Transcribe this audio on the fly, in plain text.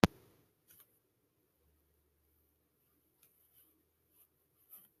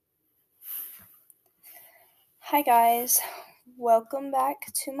Hi, guys. Welcome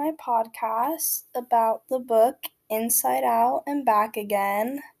back to my podcast about the book Inside Out and Back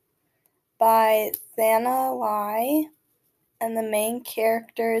Again by Thana Lai, and the main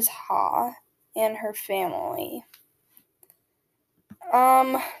character is Ha and her family.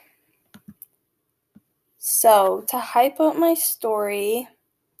 So, to hype up my story,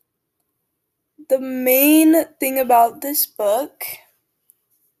 the main thing about this book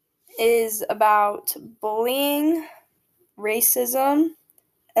is about bullying, racism,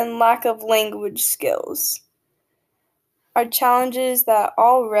 and lack of language skills are challenges that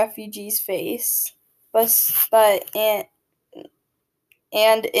all refugees face,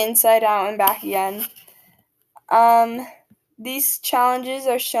 and Inside Out and Back Again. These challenges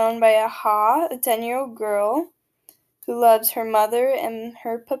are shown by a 10-year-old girl who loves her mother and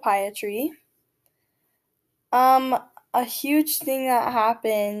her papaya tree. A huge thing that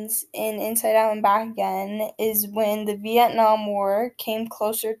happens in Inside Out and Back Again is when the Vietnam War came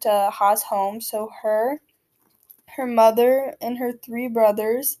closer to Ha's home, so her mother, and her three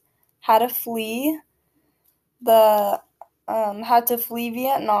brothers had to flee Vietnam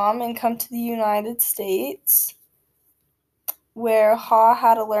and come to the United States, where Ha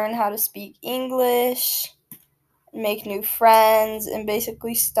had to learn how to speak English, make new friends, and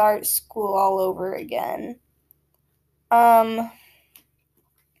basically start school all over again.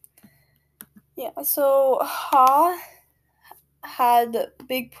 So Ha had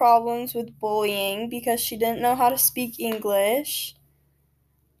big problems with bullying because she didn't know how to speak English.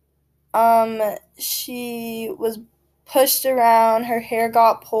 She was pushed around, her hair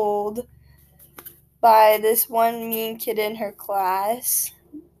got pulled by this one mean kid in her class.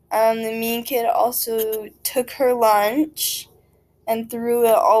 The mean kid also took her lunch and threw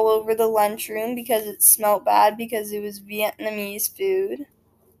it all over the lunchroom because it smelled bad because it was Vietnamese food.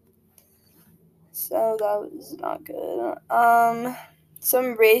 So that was not good.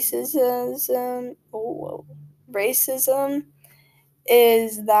 Some racism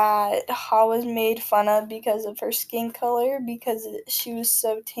is that Ha was made fun of because of her skin color because she was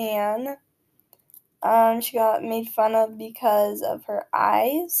so tan. She got made fun of because of her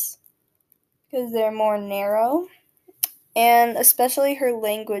eyes, because they're more narrow, and especially her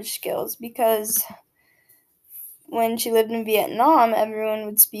language skills, because when she lived in Vietnam, everyone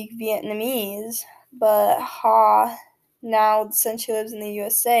would speak Vietnamese, but Ha, now since she lives in the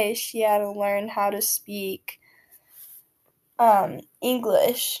USA, she had to learn how to speak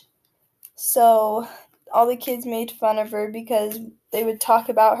English. So all the kids made fun of her because they would talk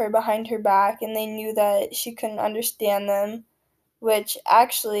about her behind her back, and they knew that she couldn't understand them, which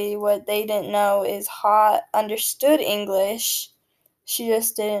actually what they didn't know is Ha understood English. She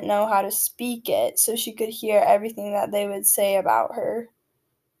just didn't know how to speak it, so she could hear everything that they would say about her.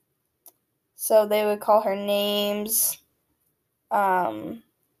 So they would call her names. But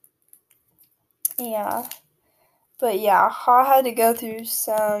yeah, Ha had to go through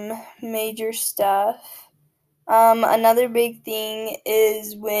some major stuff. Another big thing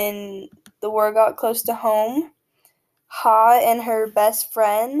is when the war got close to home, Ha and her best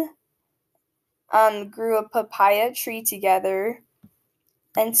friend grew a papaya tree together,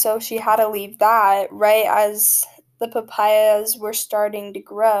 and so she had to leave that right as the papayas were starting to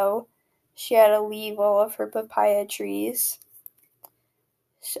grow. She had to leave all of her papaya trees.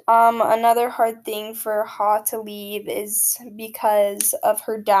 Another hard thing for Ha to leave is because of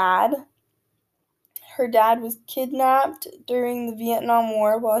her dad. Her dad was kidnapped during the Vietnam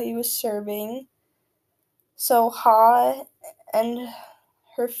War while he was serving. So Ha and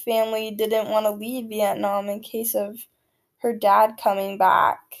her family didn't want to leave Vietnam in case of her dad coming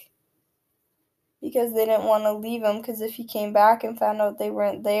back, because they didn't want to leave him, because if he came back and found out they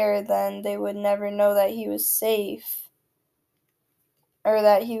weren't there, then they would never know that he was safe or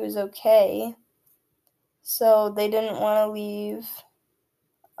that he was okay. So they didn't want to leave.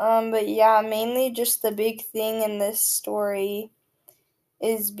 But yeah, mainly just the big thing in this story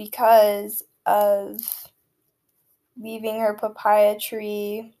is because of leaving her papaya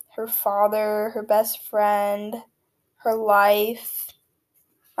tree, her father, her best friend, her life.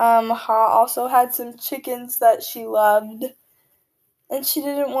 Ha also had some chickens that she loved, and she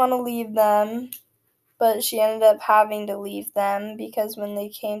didn't want to leave them, but she ended up having to leave them because when they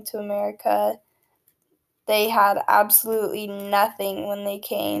came to America, they had absolutely nothing when they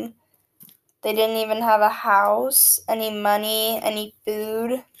came. They didn't even have a house, any money, any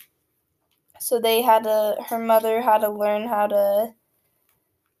food. So her mother had to learn how to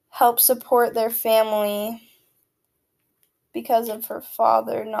help support their family because of her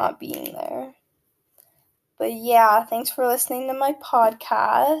father not being there. But yeah, thanks for listening to my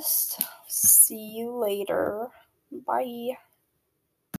podcast. See you later. Bye.